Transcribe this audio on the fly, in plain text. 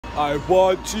I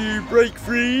want to break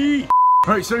free.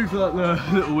 Right, sorry for that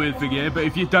little weird thing here, but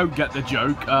if you don't get the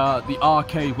joke, the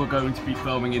arcade we're going to be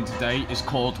filming in today is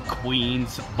called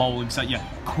Queen's Bowling Centre. Yeah,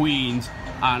 Queen's,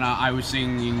 and I was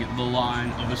singing the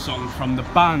line of a song from the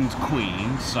band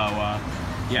Queen, so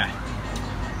yeah.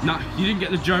 Nah, you didn't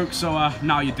get the joke, so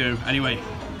now you do. Anyway,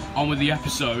 on with the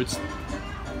episodes.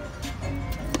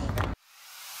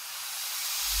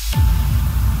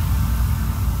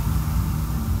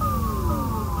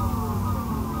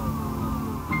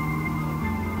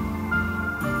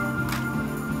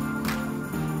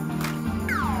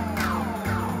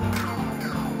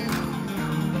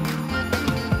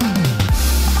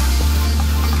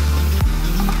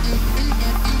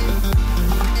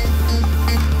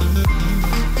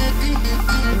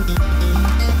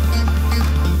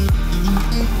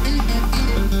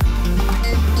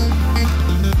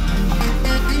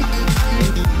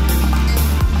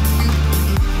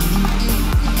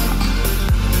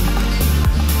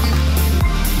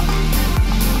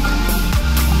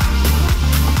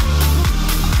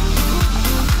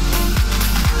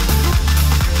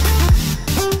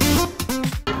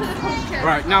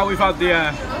 Right, now we've had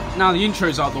the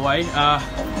intro's out the way.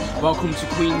 Welcome to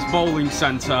Queen's Bowling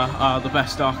Centre, the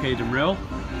best arcade in Rhyl.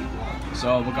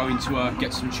 So we're going to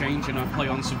get some change and play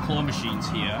on some claw machines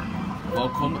here.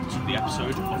 Welcome to the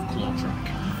episode of Claw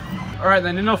Track. Alright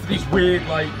then, enough of these weird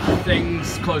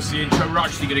things close to the intro. We're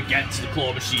actually going to get to the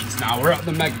claw machines now. We're at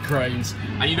the mega cranes,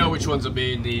 and you know which ones are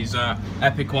being these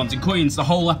epic ones in Queens. The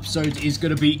whole episode is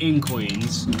going to be in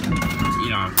Queens,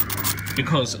 you know,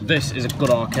 because this is a good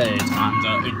arcade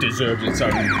and it deserves its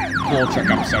own Claw Track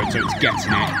episode, so it's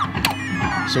getting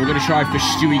it. So we're going to try for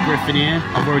Stewie Griffin here.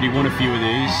 I've already won a few of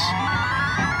these.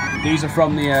 These are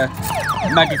from the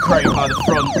mega crane by the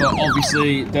front, but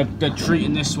obviously they're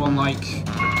treating this one like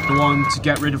the one to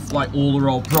get rid of all their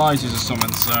old prizes or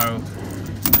something, so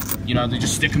you know, they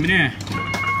just stick them in here.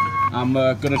 I'm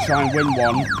going to try and win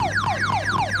one.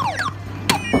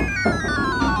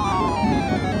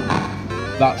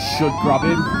 That should grab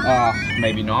him.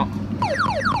 Maybe not.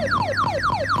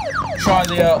 Try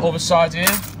the other side here.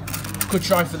 Could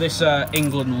try for this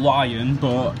England Lion,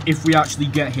 but if we actually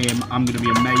get him, I'm going to be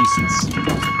amazed.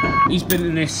 He's been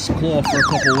in this claw for a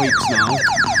couple of weeks now.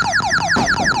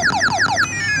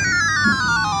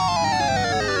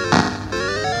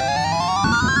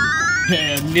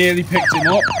 Yeah, nearly picked him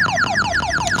up.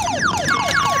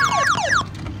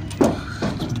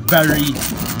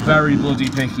 Very bloody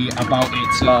picky about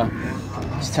its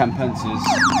 10 pences.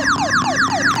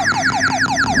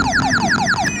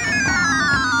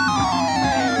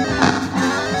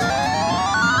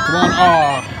 Come on,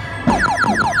 oh.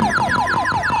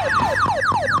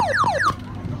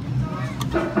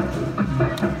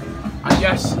 And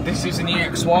yes, this is an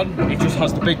EX1, it just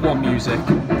has the big one music.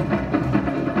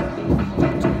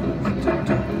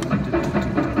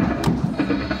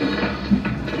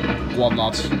 Go on,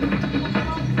 lads.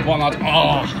 Go on, lad.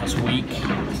 Oh, that's weak.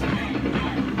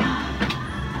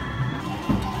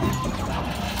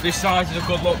 This side is a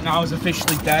good look now, is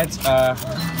officially dead.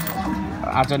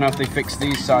 I don't know if they fixed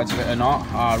these sides of it or not.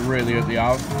 I really hope they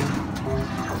have.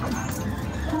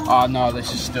 Oh no,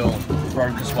 this is still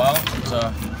broke as well. It's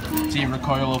a team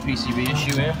recoil or PCB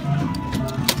issue here.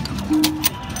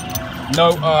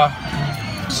 No,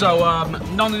 so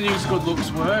none of these good looks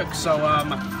work, so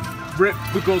rip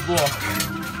the good luck.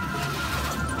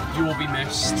 You will be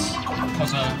missed,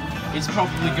 because it's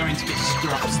probably going to get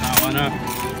scraps now, I know.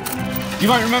 You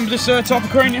might remember this top of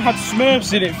crane, it had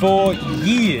Smurfs in it for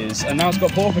years, and now it's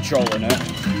got Paw Patrol in it.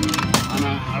 And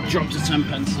I've dropped a 10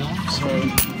 pencil, so...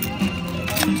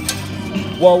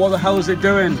 Whoa, what the hell is it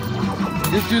doing?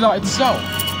 Did it do that itself?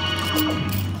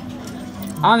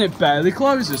 And it barely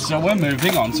closes, so we're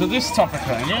moving on to this top of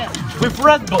crane, yeah, with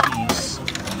red buttons.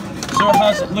 So it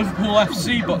has Liverpool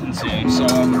FC buttons here, so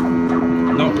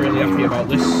I'm not really happy about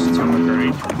this top of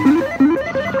crane.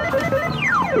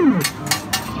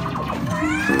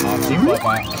 I'll keep that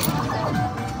back.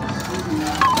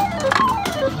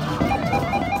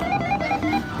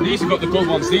 These have got the good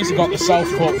ones, these have got the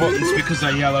Southport buttons because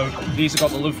they're yellow. These have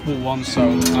got the Liverpool ones, so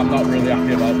I'm not really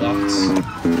happy about that.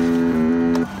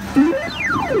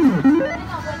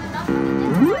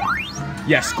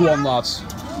 Yes, go on, lads.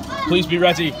 Please be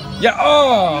ready. Yeah,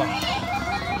 oh!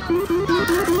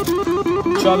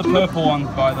 Try the purple one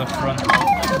by the front.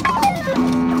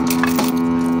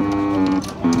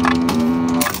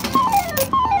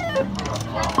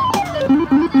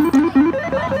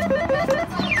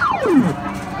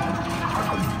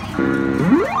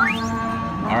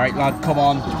 Alright, lad, come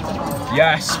on.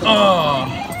 Yes. Oh!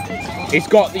 It's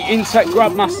got the insect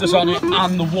grab masters on it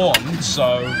and the wand, so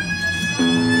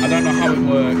I don't know how it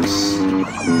works.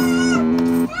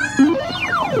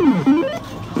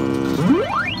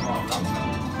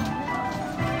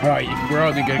 Right, we're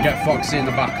only going to get Foxy in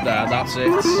the back there, that's it.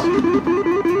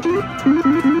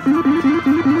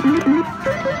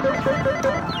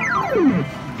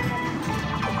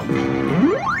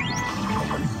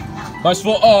 Nice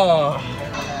for,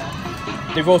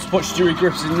 they've also put Stewie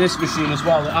grips in this machine as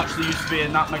well. It actually used to be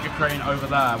in that mega crane over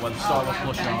there where the Star Wars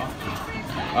plush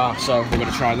are. So we're going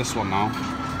to try this one now.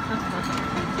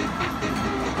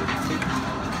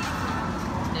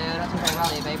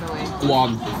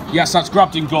 One. Yes, that's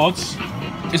grabbed in goods.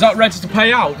 Is that ready to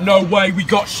pay out? No way, we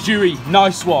got Stewie.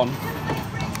 Nice one.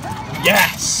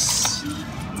 Yes!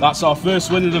 That's our first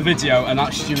win of the video, and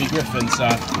that's Stewie Griffin, so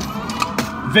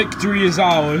victory is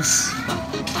ours.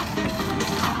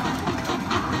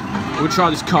 We'll try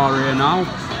this car here now.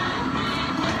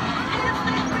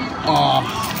 Oh.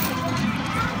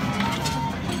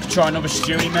 Try another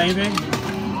Stewie maybe.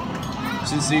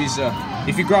 Since these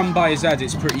if you grab him by his head,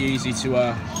 it's pretty easy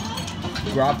to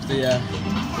grab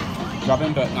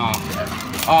him, but nah.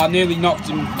 I nearly knocked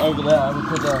him over there. We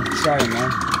could try him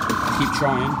though. Keep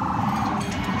trying.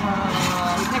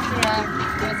 Pick it up.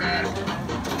 What is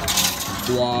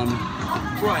it? One.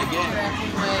 Try again.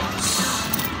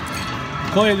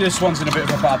 Clearly this one's in a bit of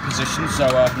a bad position, so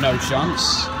no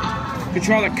chance. We could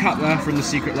try that cat there from the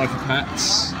Secret Life of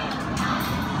Pets.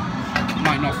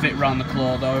 Might not fit around the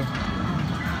claw though.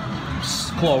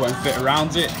 Claw won't fit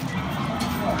around it.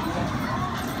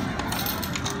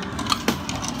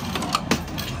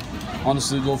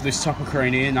 Honestly love this type of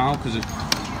crane here now, because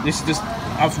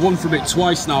I've won from it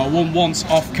twice now. I won once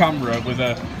off camera with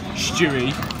a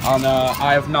Stewie, and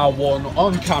I have now won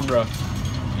on camera,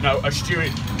 you know, a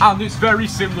Stewie, and it's very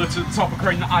similar to the type of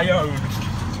crane that I own.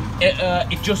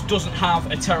 It just doesn't have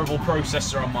a terrible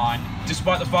processor on mine,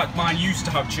 despite the fact mine used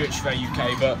to have Church Fair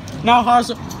UK, but now has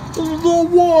the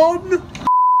one.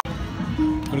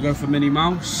 Gonna go for Minnie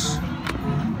Mouse.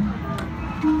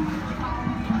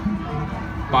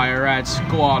 By her head.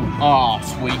 Go on. Oh,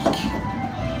 it's weak.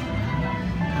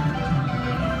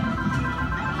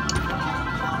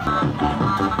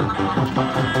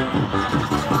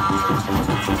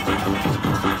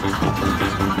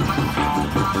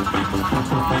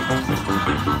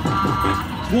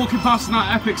 Walking past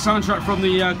that epic soundtrack from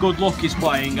the Good Luck is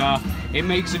playing, it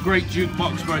makes a great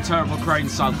jukebox for a terrible crane,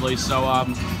 sadly, so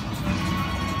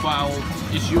well,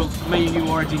 as many of you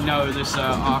already know, this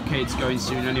arcade's going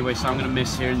soon anyway, so I'm going to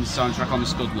miss hearing the soundtrack on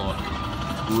this Good Luck.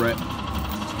 RIP.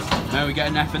 Now we get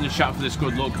an F in the chat for this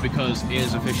Good Luck because it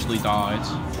has officially died.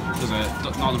 Because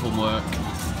none of them work.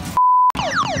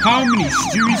 How many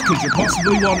Stewies could you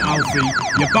possibly want, Alfie?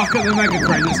 You're back at the mega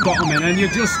crane that's got them in, and you're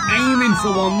just aiming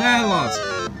for one there, lad.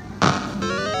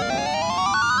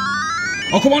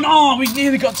 Oh, come on. Oh, we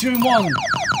nearly got 2 in 1.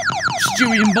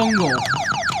 Stewie and Bungle.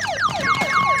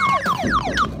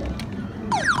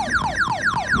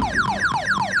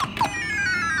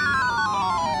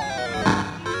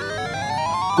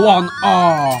 Go on.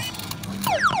 Oh.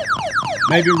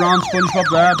 Maybe round SpongeBob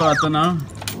there, but I don't know.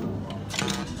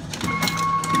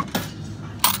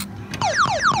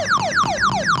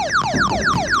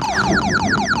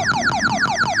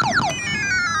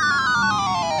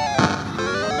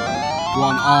 Go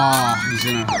on. Oh, he's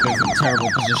in a bit of a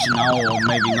terrible position now, or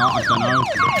maybe not, I don't know.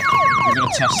 We're going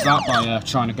to test that by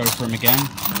trying to go for him again.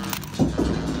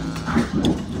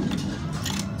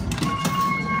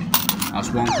 That's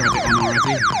 1 credit on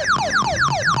already.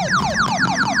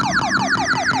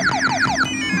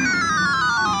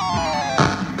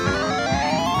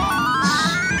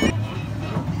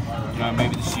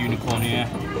 Maybe this unicorn here.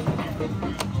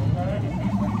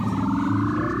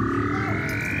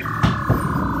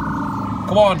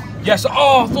 Come on. Yes.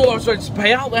 Oh, I thought I was going to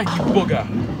pay out there, you bugger.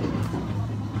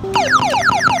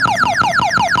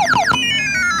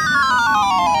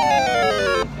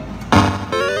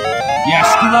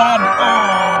 Yes, come on. Oh.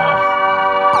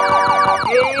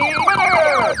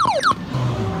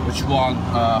 Which one?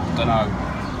 Don't know.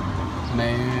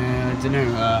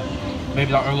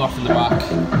 Maybe that Olaf in the back.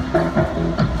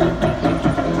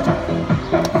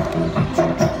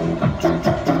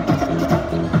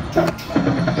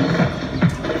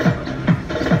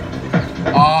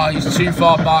 Ah, he's too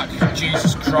far back.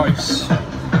 Jesus Christ.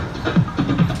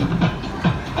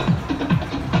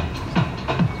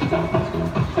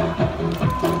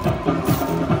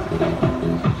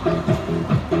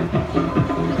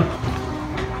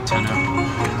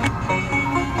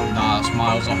 Nah, that's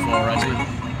miles off already.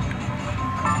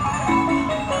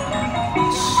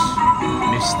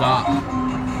 Missed that.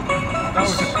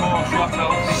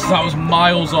 That was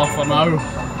miles off, I know.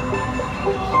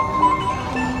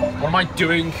 What am I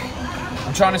doing?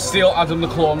 I'm trying to steal Adam the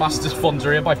Claw Master's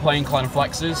thunder here by playing Clan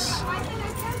Flexes.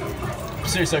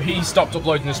 Seriously, he stopped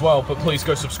uploading as well, but please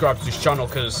go subscribe to his channel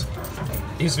because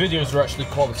his videos are actually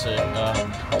quality.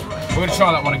 We're going to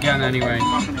try that one again anyway.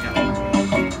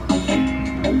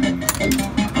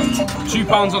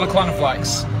 £2 on a Clan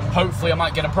Flex. Hopefully I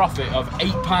might get a profit of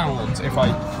 £8 if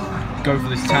I go for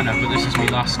this tenner, but this is my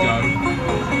last go.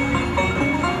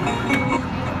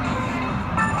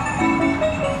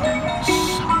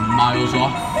 Miles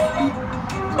off.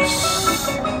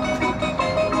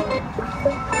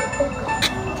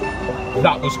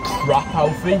 That was crap,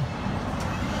 Alfie.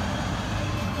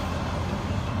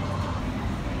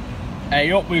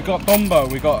 Hey up, we've got Dumbo.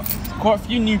 We've got quite a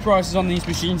few new prices on these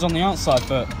machines on the outside,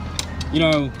 but you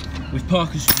know, with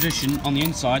Parker's tradition on the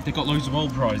inside, they've got loads of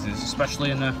old prizes,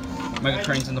 especially in the mega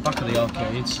trains in the back of the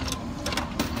arcades.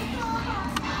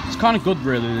 It's kind of good,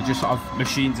 really, to just have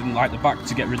machines in like the back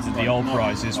to get rid of the old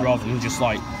prizes, rather than just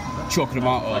like chucking them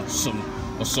out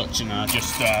or such, and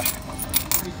just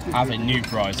having new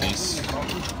prizes.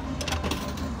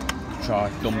 Try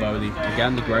Dumbo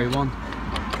again, the grey one.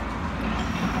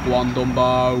 Go on,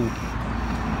 Dumbo.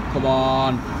 Come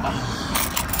on.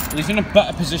 Well, he's in a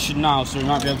better position now, so we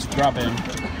might be able to grab him.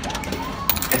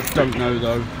 Don't know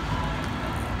though.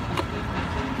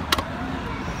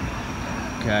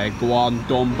 Okay, go on,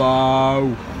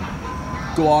 Dumbo.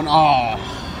 Go on. Ah.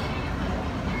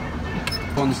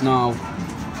 One's now.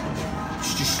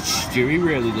 It's just Stewie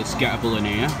really that's gettable in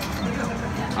here,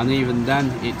 and even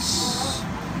then it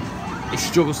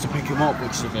struggles to pick him up,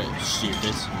 which is a bit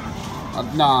stupid.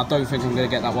 Nah, I don't think I'm going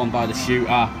to get that one by the chute.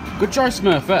 Good try,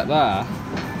 Smurfette there.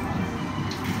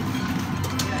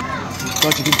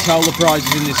 But you can tell the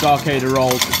prizes in this arcade are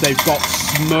old. They've got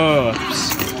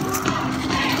Smurfs.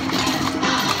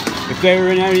 If they were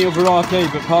in any other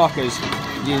arcade but Parker's,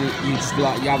 you'd just be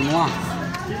like, you having a laugh.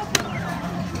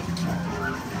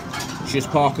 It's just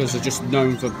Parker's are just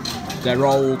known for their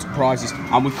old prizes.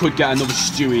 And we could get another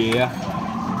Stewie here.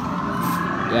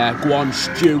 Yeah, go on,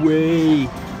 Stewie.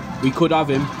 We could have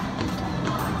him.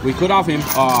 We could have him.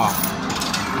 Ah.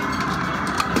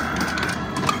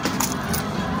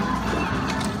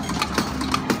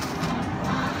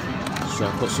 So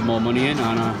put some more money in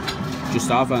and just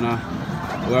have and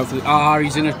hopefully.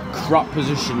 He's in a crap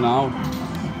position now.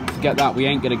 Forget that, we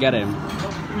ain't gonna get him.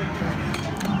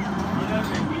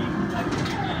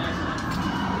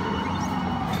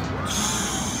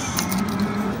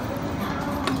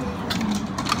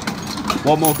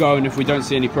 One more go, and if we don't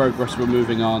see any progress, we're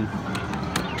moving on.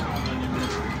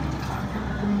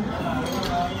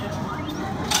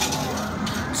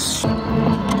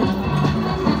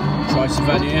 Try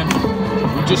Savannah.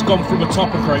 We've just gone from a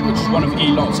topper crane, which is one of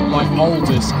Elot's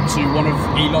oldest, to one of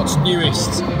Elot's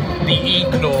newest, the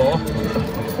E-Claw.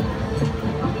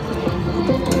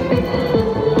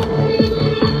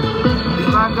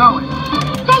 Where I'm going.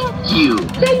 Thank you.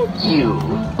 Thank you.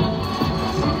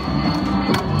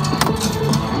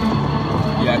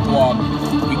 Yeah, go on.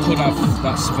 We could have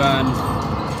that Sven.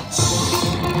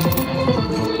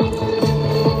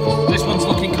 This one's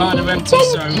looking kind of empty,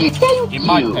 so it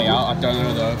might pay out. I don't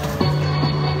know though.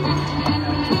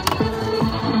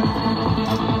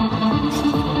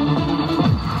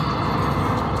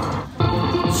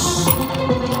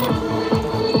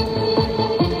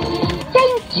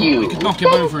 Thank you. We could knock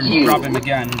him over and grab him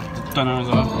again. Don't know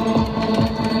though.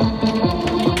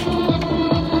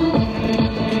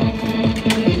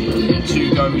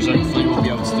 2 goes, hopefully we'll be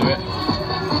able to do it.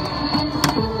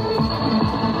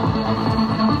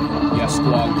 Yes,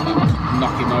 go on,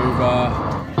 knock him over.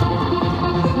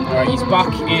 Alright, he's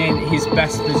back in his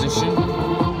best position,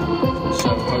 so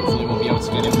hopefully we'll be able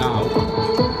to get him now.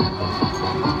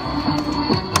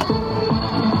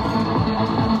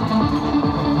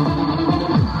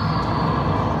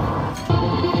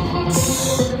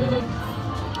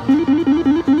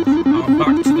 Now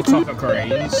back to the top of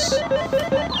cranes.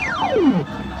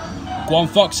 Go on,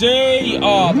 Foxy!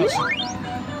 Oh, that's...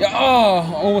 Yeah,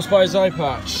 oh, almost by his eye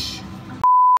patch.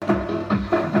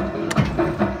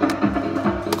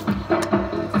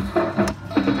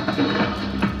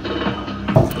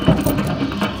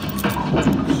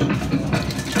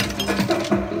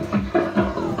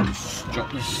 Drop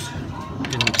this.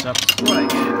 Didn't accept.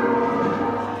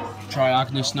 Try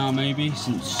Agnes now, maybe,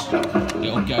 since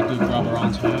it'll get a good grab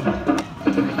around her.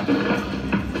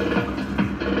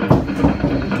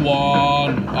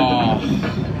 One. Oh.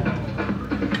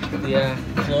 Yeah,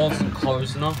 claws and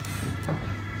closing off.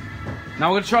 Now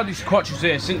we're going to try these quattros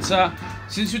here. Since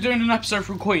Since we're doing an episode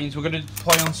from Queens, we're going to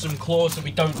play on some claws that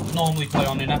we don't normally play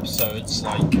on in episodes,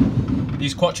 like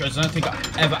these quattros. I don't think I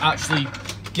ever actually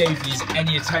gave these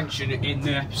any attention in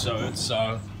the episode,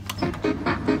 so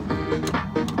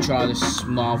try this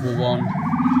Marvel one.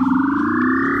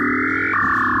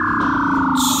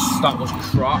 That was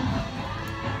crap.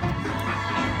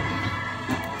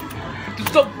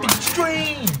 Something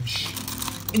strange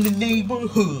in the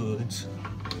neighborhood.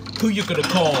 Who you gonna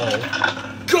call?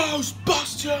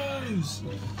 Ghostbusters!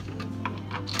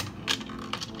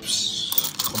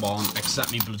 Psst, come on,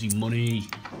 accept me bloody money.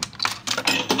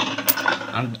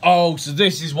 And oh, so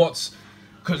this is what's,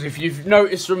 because if you've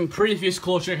noticed from previous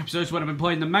Claw Trick episodes when I've been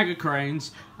playing the Mega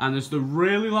Cranes, and there's the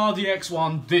really loud EX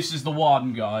one, this is the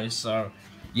one, guys. So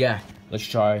yeah, let's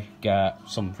try get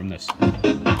something from this.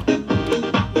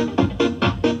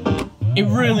 It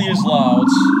really is loud.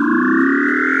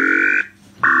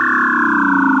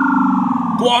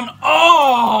 Go on.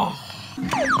 Oh!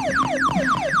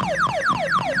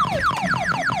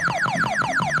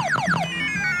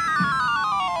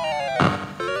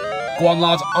 Go on,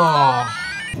 lads. Oh.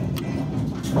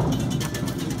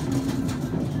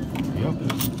 Yep.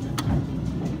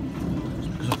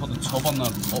 Because I put the tub on the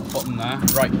up button there.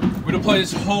 Right, we're gonna play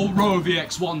this whole row of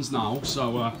EX1s now.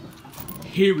 So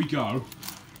here we go.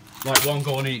 Like one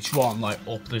go on each one, like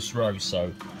up this row.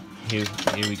 So here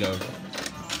we go.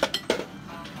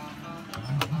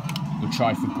 We'll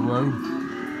try for grow.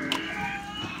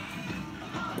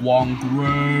 One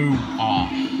grow. Ah.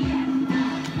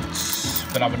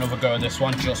 Gonna have another go at this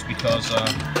one just because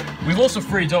we've also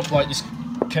freed up like this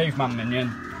caveman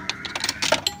minion.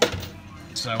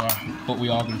 So, but we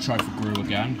are gonna try for grow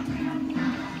again.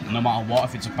 No matter what,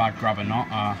 if it's a bad grab or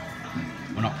not,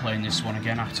 we're not playing this one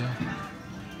again after.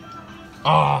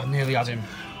 Ah, nearly had him.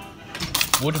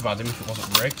 Would have had him if it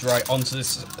wasn't rigged. Right, onto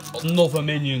this another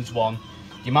minions one.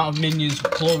 The amount of minions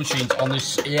claw machines on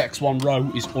this EX1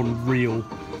 row is unreal.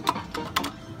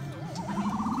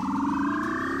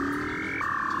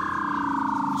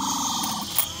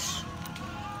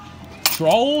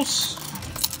 Trolls?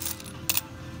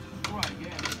 Right,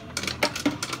 yeah.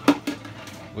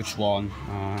 Which one?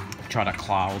 Try that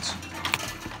cloud.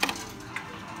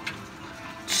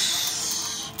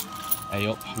 A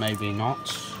up, maybe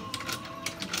not.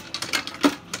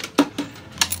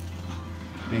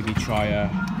 Maybe try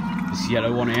this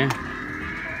yellow one here.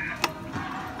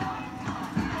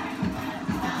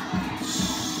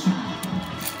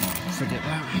 Forget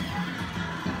that.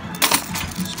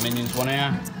 This minions one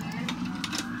here.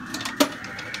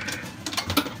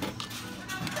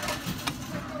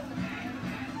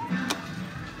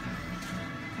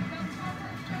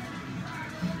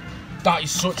 That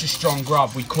is such a strong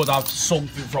grab. We could have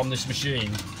something from this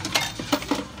machine.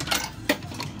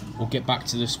 We'll get back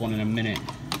to this one in a minute.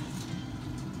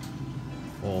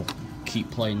 Or keep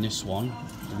playing this one,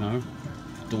 you know.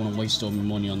 Don't want to waste all my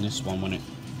money on this one when it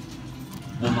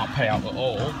will not pay out at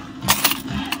all.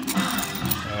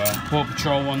 Paw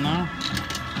Patrol one now.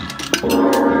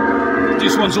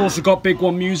 This one's also got big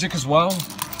one music as well.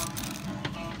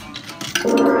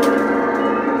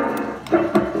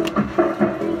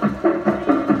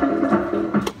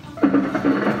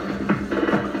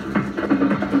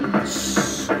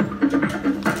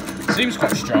 Seems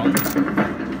quite strong.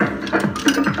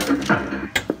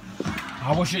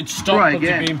 I wish it'd stop right,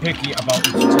 yeah. being picky about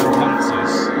its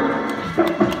chances.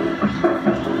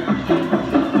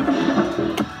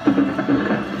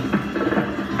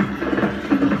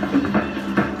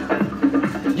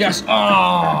 Yes!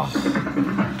 Ah!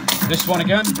 Oh. This one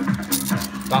again.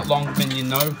 That long minion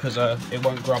no, because it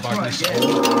won't grab Agnes at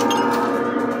all.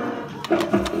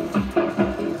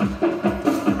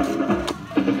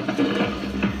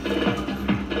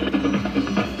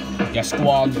 Yes, go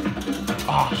on.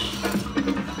 Ah.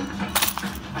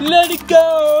 Let it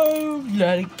go!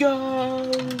 Let it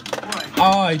go!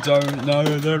 I don't know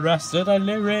the rest of the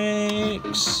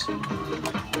lyrics.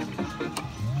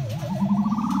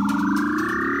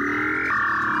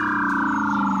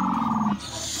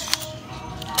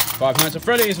 Five Nights at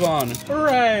Freddy's one.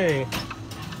 Hooray!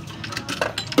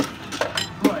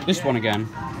 This one again.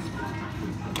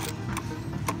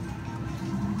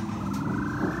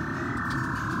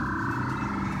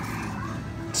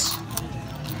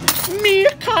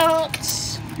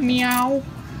 Meerkats! Meow.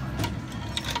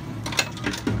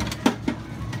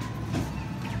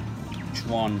 Which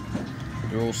one?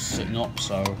 They're all sitting up,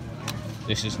 so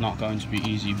this is not going to be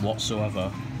easy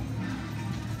whatsoever.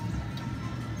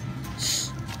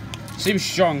 Seems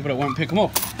strong, but it won't pick them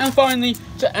up. And finally,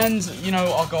 to end, you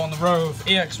know, I'll go on the row of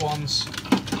EX1s,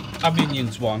 a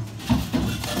Minions one.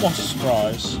 What a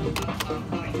surprise.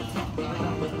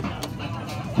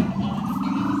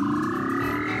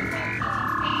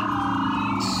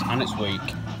 And it's weak.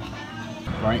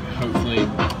 Right, hopefully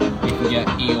we can get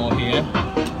Eeyore here.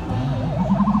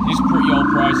 These are pretty old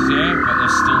prizes here, but they're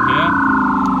still here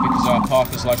because our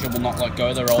Parker's Leisure will not let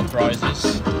go of their old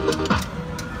prizes.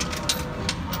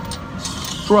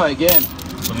 Try again.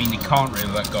 I mean, you can't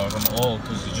really let go of them all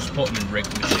because you just put them in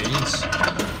rigged machines.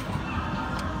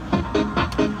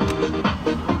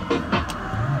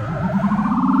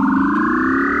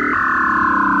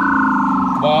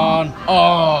 Come on!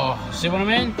 Oh, see what I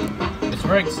mean? It's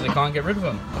rigged, so they can't get rid of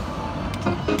them.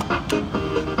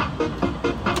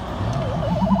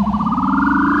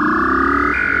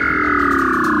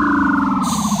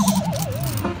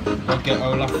 We'll get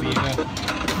Olaf either.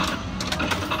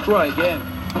 Try again.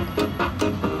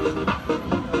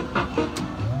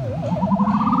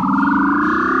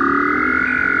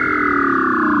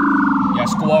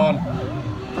 Yes, go on.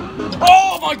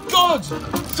 Oh my god!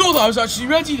 Thought I was actually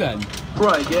ready then.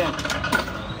 Try again.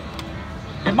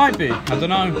 It might be, I don't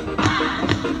know.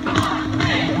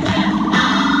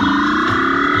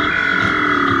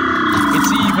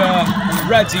 It's either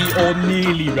ready or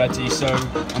nearly ready, so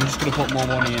I'm just going to put more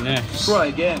money in this. Try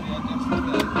again.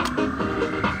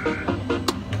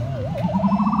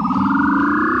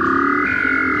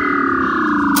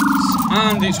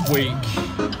 And it's weak.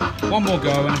 One more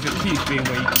go, and if it keeps being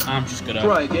weak, I'm just going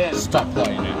to stop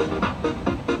playing it.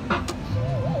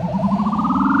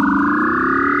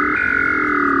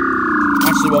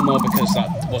 Actually, one more because that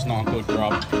was not a good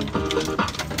grab.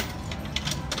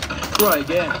 Try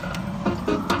again.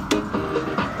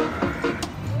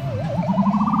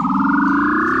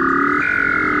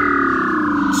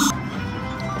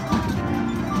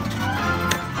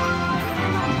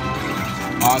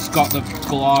 Oh, it's got the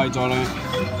glide on it.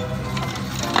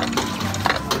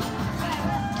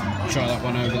 Try that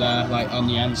one over there, like on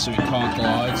the end, so it can't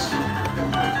glide.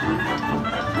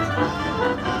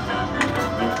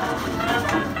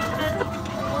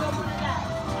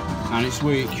 And it's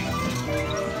weak.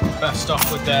 Best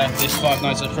off with this Five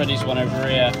Nights at Freddy's one over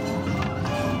here.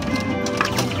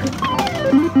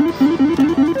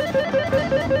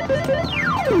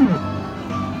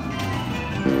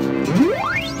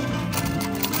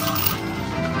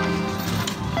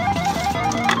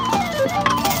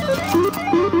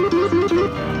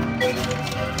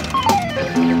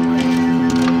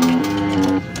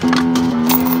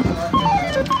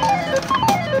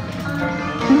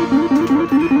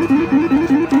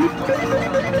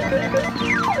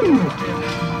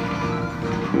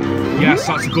 Yes,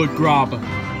 that's a good grab.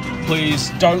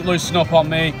 Please, don't loosen up on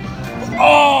me.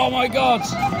 Oh my god!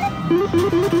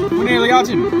 We nearly had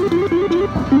him.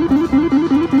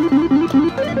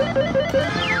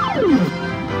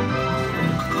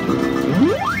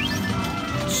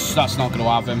 That's not going to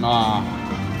have him. Ah,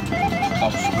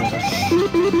 that was rubbish.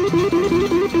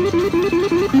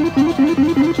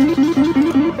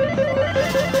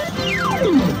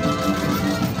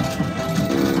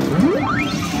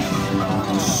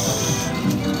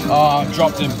 Oh, I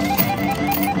dropped him.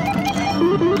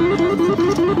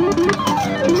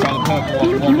 Try the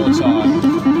purple one more time.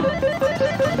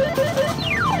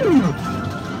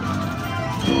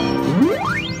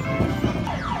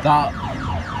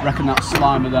 I reckon that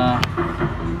Slimer there.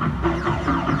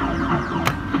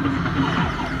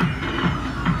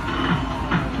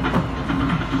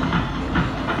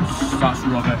 That's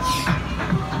rubbish.